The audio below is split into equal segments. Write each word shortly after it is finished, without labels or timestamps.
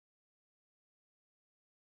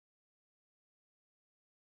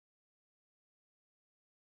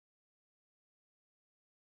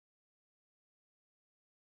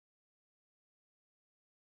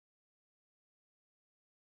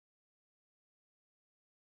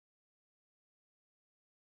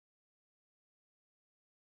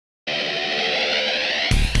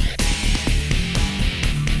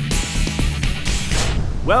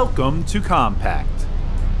Welcome to Compact.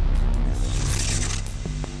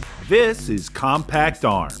 This is Compact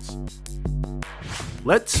Arms.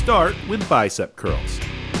 Let's start with bicep curls.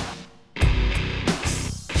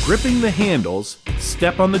 Gripping the handles,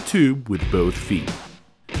 step on the tube with both feet.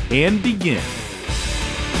 And begin.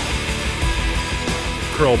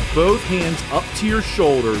 Curl both hands up to your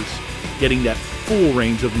shoulders, getting that full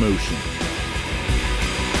range of motion.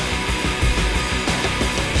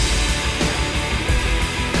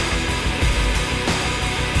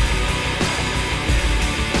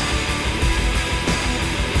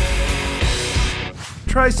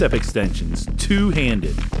 Tricep extensions,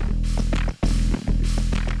 two-handed.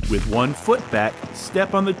 With one foot back,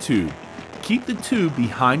 step on the tube. Keep the tube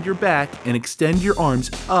behind your back and extend your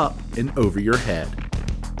arms up and over your head.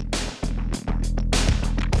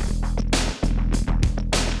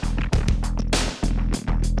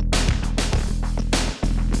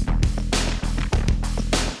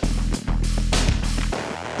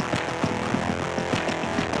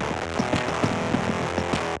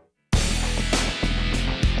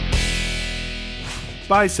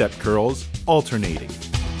 Bicep curls, alternating.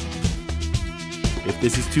 If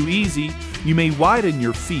this is too easy, you may widen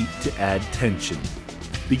your feet to add tension.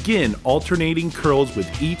 Begin alternating curls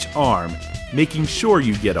with each arm, making sure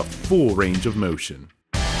you get a full range of motion.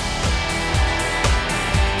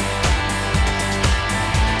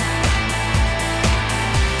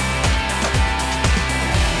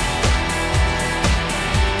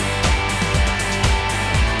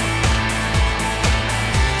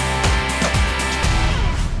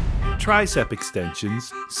 Tricep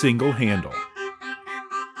extensions, single handle.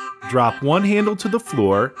 Drop one handle to the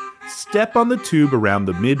floor, step on the tube around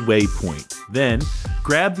the midway point. Then,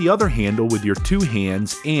 grab the other handle with your two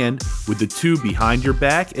hands and, with the tube behind your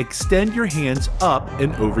back, extend your hands up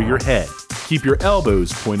and over your head. Keep your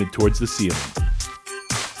elbows pointed towards the ceiling.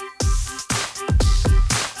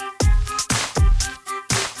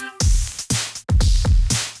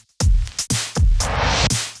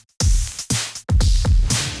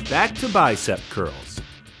 Back to bicep curls.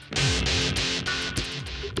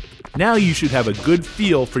 Now you should have a good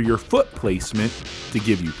feel for your foot placement to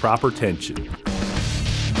give you proper tension.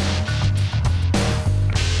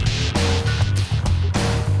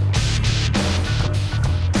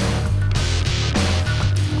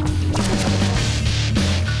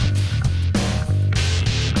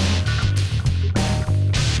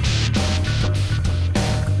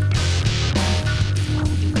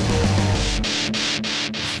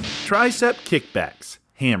 Tricep kickbacks,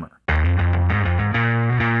 hammer.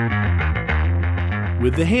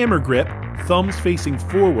 With the hammer grip, thumbs facing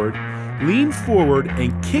forward, lean forward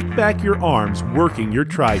and kick back your arms, working your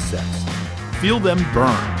triceps. Feel them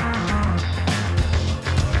burn.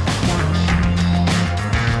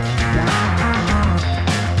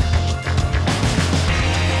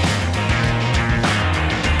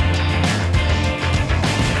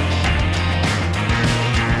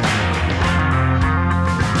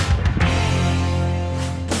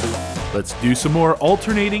 Let's do some more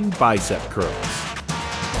alternating bicep curls.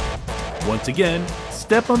 Once again,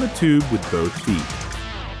 step on the tube with both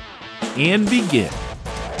feet. And begin.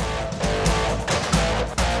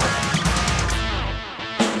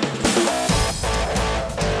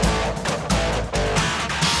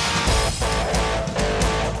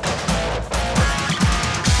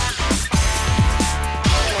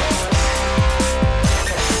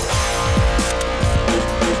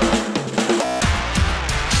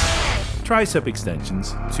 Tricep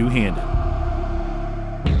extensions, two-handed.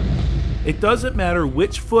 It doesn't matter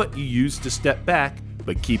which foot you use to step back,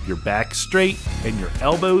 but keep your back straight and your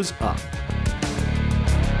elbows up.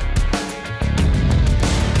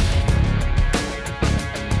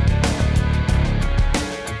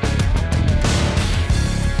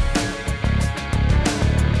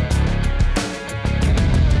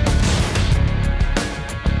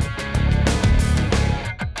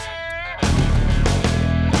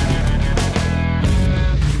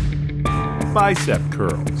 Bicep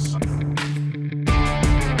curls.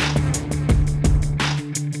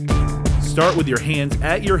 Start with your hands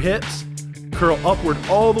at your hips, curl upward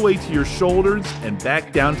all the way to your shoulders and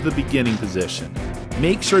back down to the beginning position.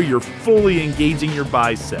 Make sure you're fully engaging your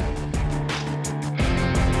bicep.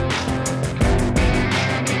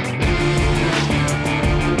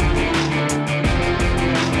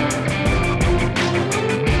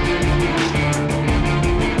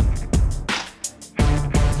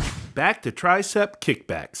 Back to tricep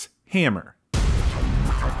kickbacks, hammer.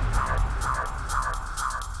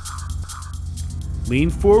 Lean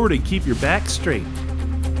forward and keep your back straight.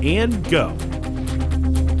 And go.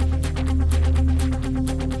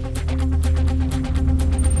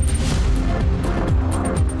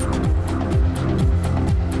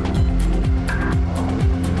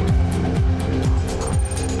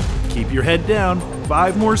 your head down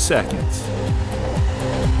 5 more seconds.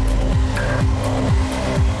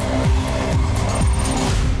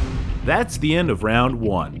 That's the end of round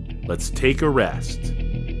 1. Let's take a rest.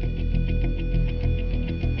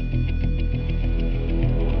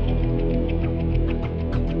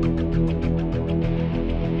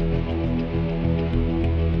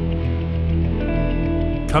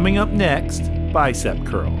 Coming up next, bicep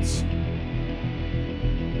curls.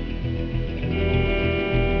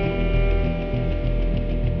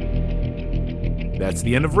 That's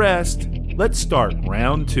the end of rest. Let's start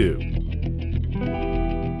round 2.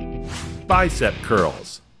 Bicep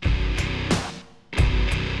curls.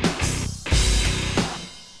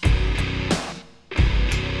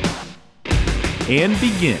 And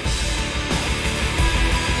begin.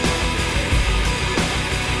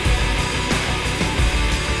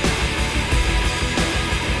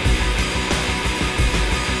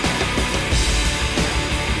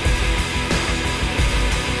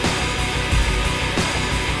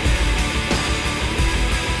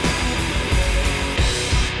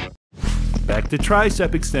 Back to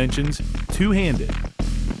tricep extensions, two-handed.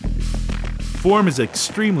 Form is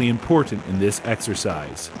extremely important in this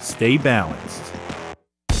exercise. Stay balanced.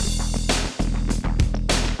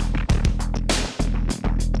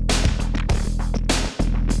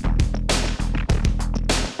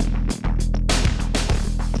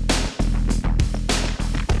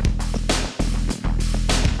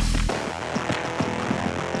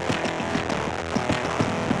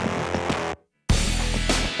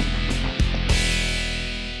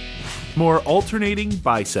 More alternating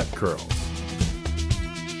bicep curls.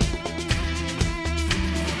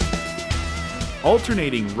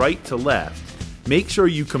 Alternating right to left, make sure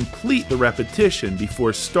you complete the repetition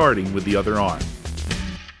before starting with the other arm.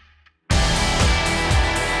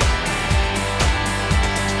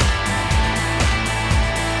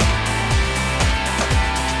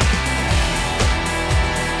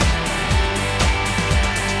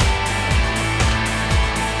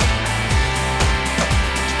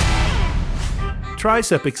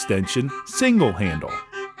 Tricep extension, single handle.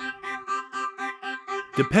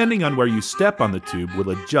 Depending on where you step on the tube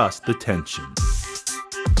will adjust the tension.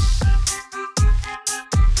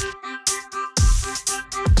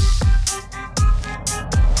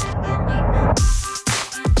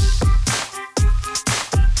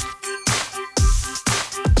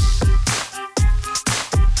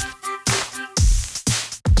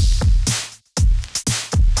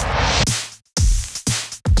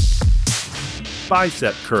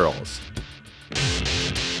 Bicep curls.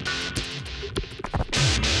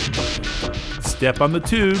 Step on the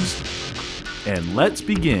tubes, and let's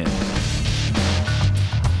begin.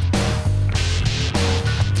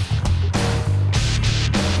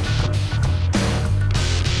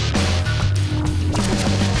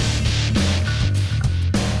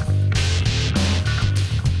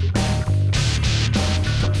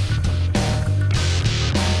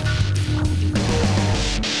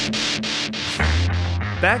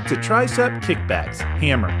 Back to tricep kickbacks,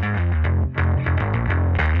 hammer.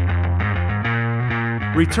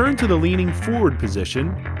 Return to the leaning forward position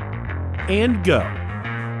and go.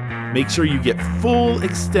 Make sure you get full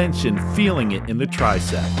extension, feeling it in the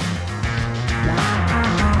tricep.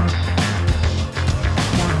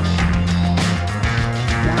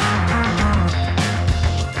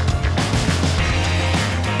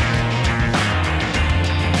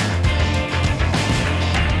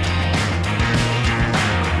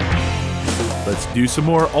 Let's do some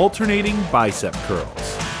more alternating bicep curls.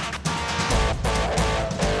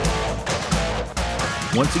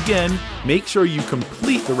 Once again, make sure you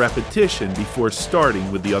complete the repetition before starting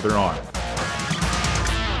with the other arm.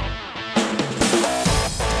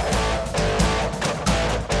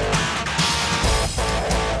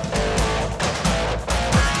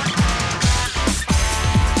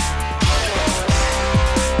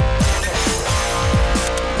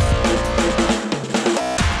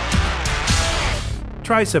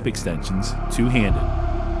 Tricep extensions, two-handed.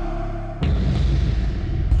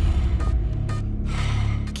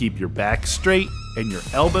 Keep your back straight and your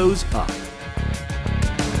elbows up.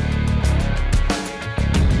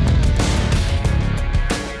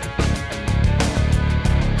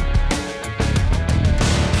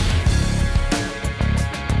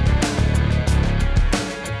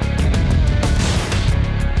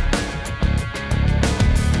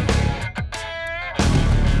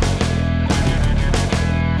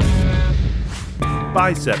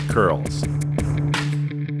 Bicep curls.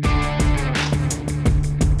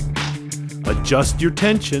 Adjust your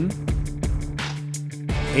tension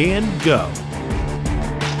and go.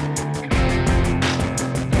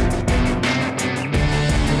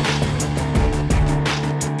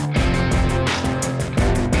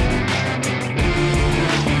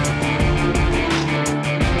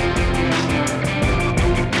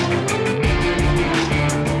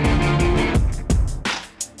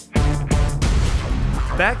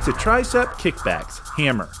 Back to tricep kickbacks,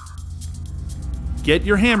 hammer. Get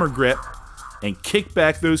your hammer grip and kick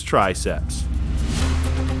back those triceps.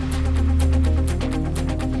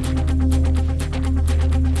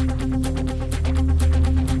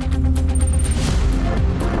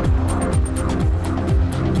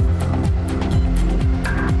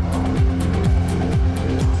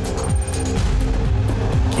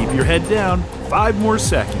 Keep your head down, 5 more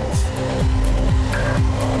seconds.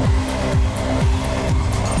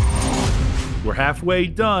 We're halfway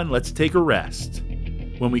done, let's take a rest.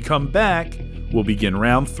 When we come back, we'll begin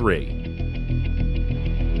round 3.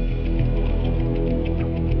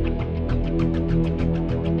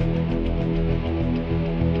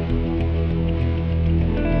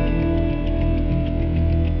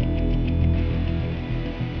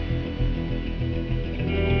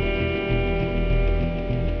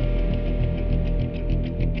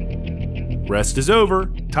 Rest is over,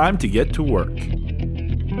 time to get to work.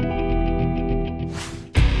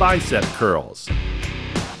 Bicep curls.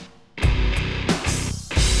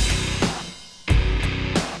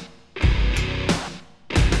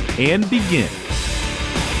 And begin.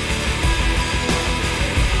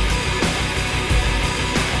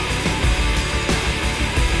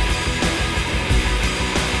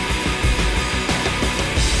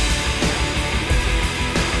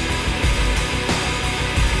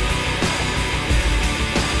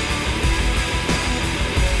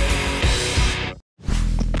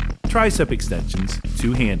 Tricep extensions,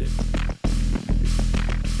 two-handed.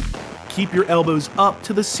 Keep your elbows up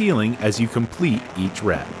to the ceiling as you complete each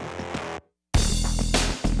rep.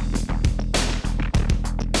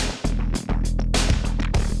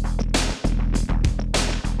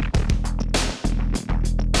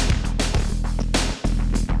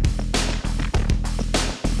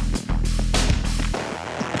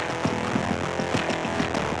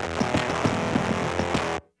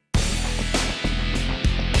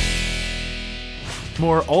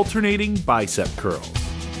 More alternating bicep curls.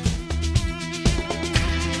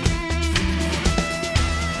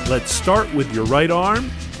 Let's start with your right arm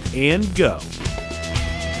and go.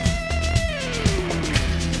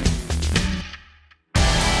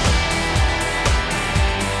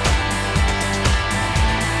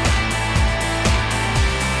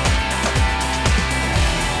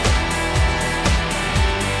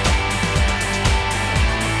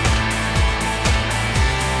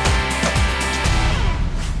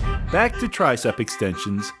 Back to tricep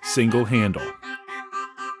extensions, single handle.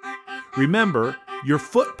 Remember, your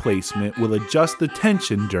foot placement will adjust the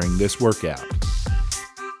tension during this workout.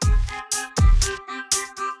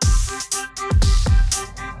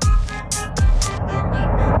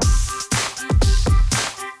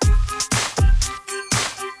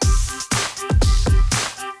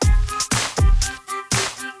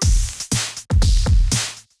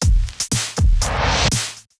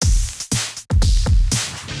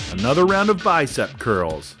 Another round of bicep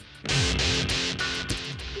curls.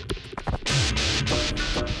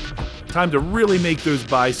 Time to really make those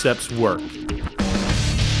biceps work.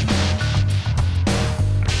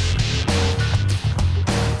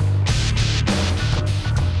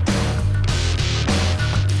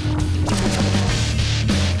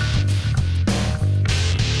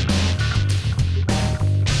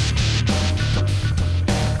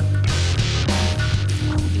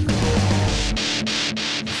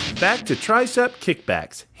 Back to tricep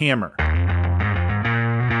kickbacks, hammer.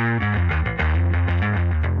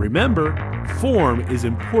 Remember, form is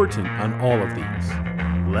important on all of these.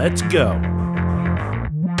 Let's go.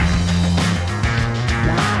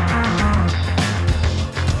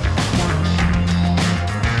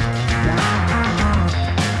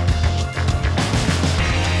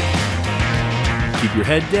 Keep your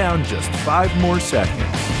head down, just 5 more seconds.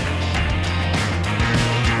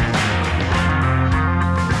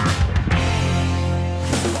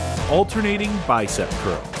 Alternating bicep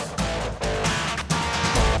curls.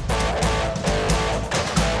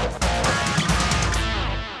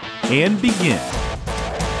 And begin.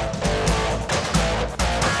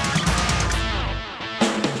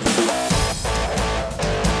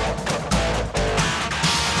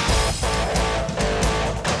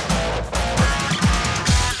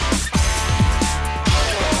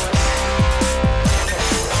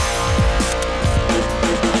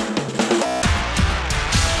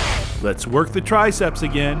 Let's work the triceps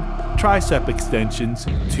again. Tricep extensions,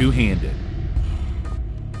 two-handed.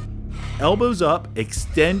 Elbows up,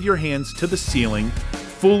 extend your hands to the ceiling,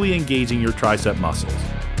 fully engaging your tricep muscles.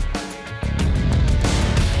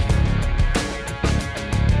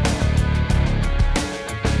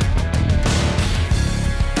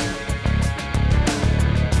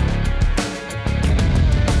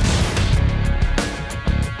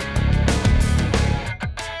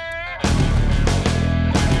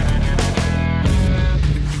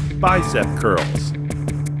 bicep curls.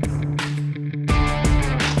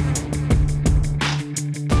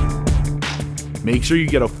 Make sure you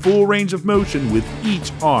get a full range of motion with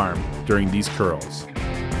each arm during these curls.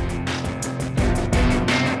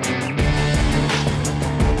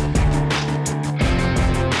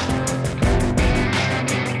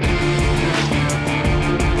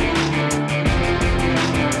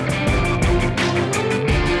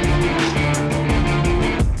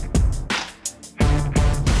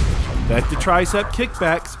 Back to tricep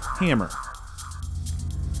kickbacks, hammer.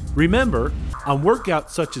 Remember, on workouts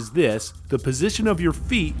such as this, the position of your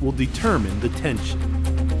feet will determine the tension.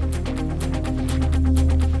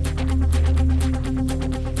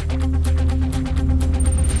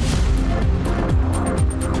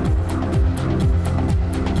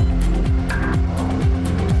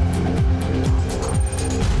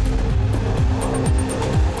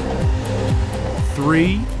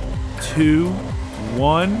 Three, 2,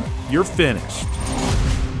 1, you're finished.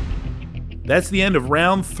 That's the end of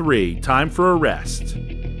round 3. Time for a rest.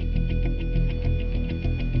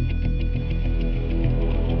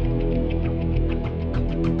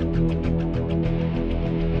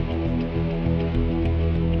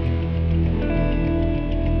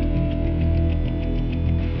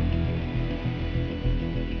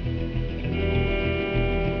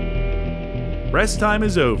 Rest time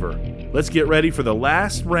is over. Let's get ready for the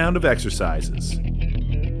last round of exercises.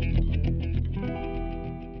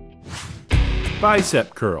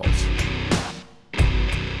 Bicep curls.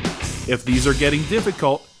 If these are getting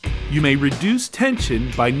difficult, you may reduce tension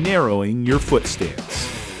by narrowing your foot stance.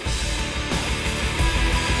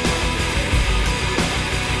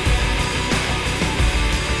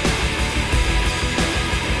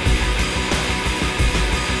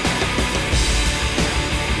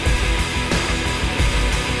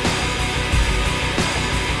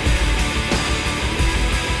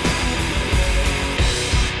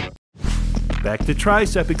 Back to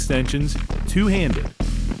tricep extensions, two-handed.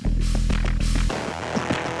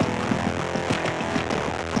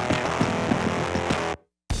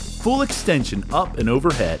 Full extension up and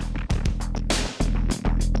overhead.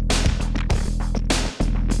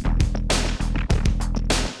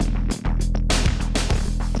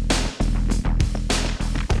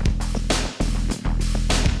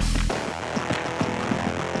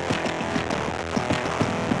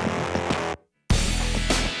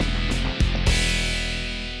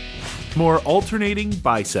 More alternating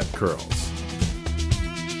bicep curls.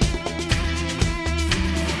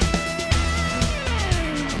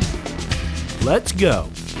 Let's go.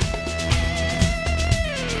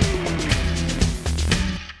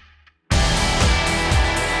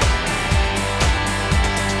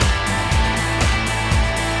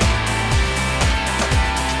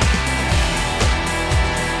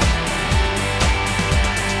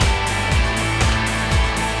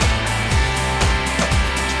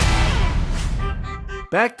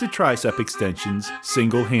 Back to tricep extensions,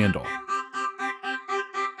 single handle.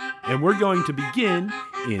 And we're going to begin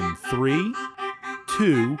in 3,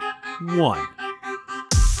 2, 1.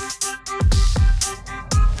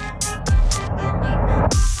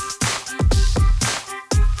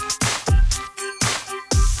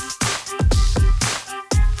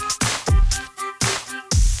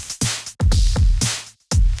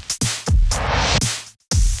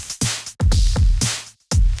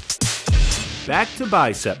 Back to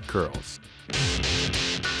bicep curls.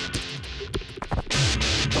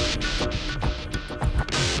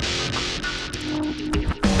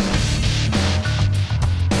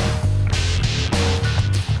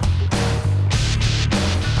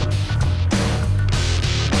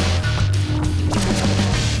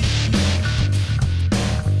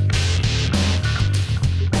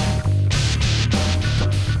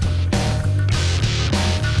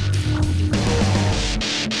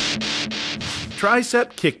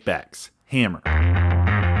 Tricep kickbacks, hammer.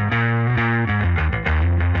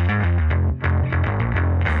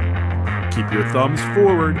 Keep your thumbs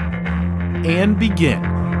forward and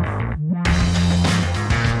begin.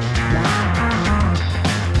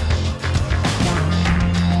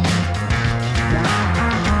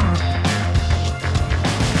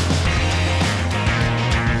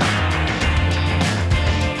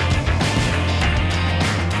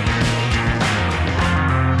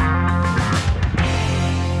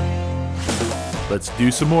 Let's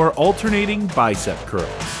do some more alternating bicep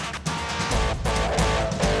curls.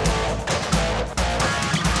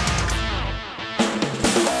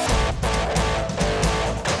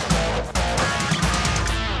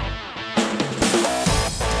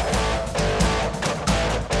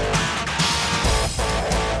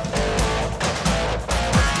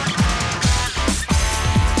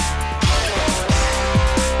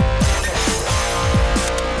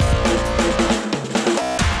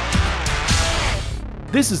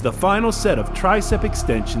 This is the final set of tricep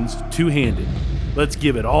extensions two-handed. Let's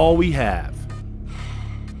give it all we have.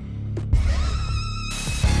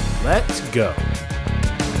 Let's go.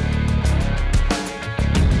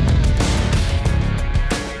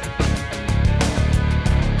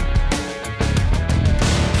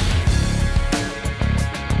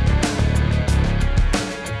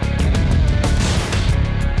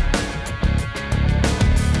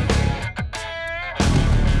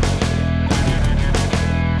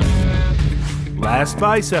 Last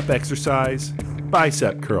bicep exercise,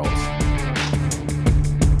 bicep curls.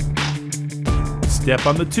 Step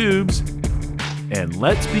on the tubes, and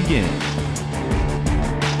let's begin.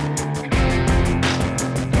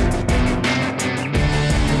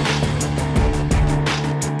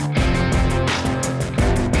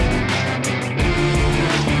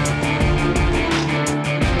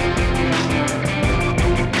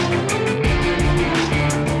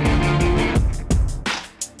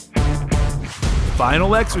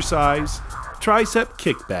 Final exercise, tricep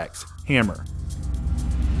kickbacks, hammer.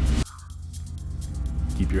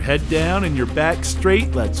 Keep your head down and your back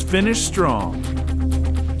straight. Let's finish strong.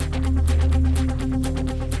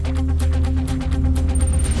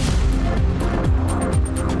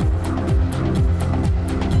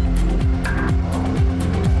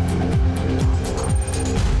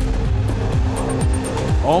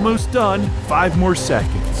 Almost done, 5 more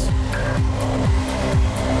seconds.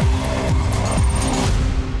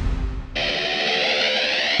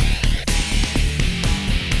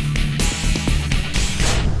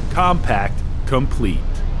 Compact complete.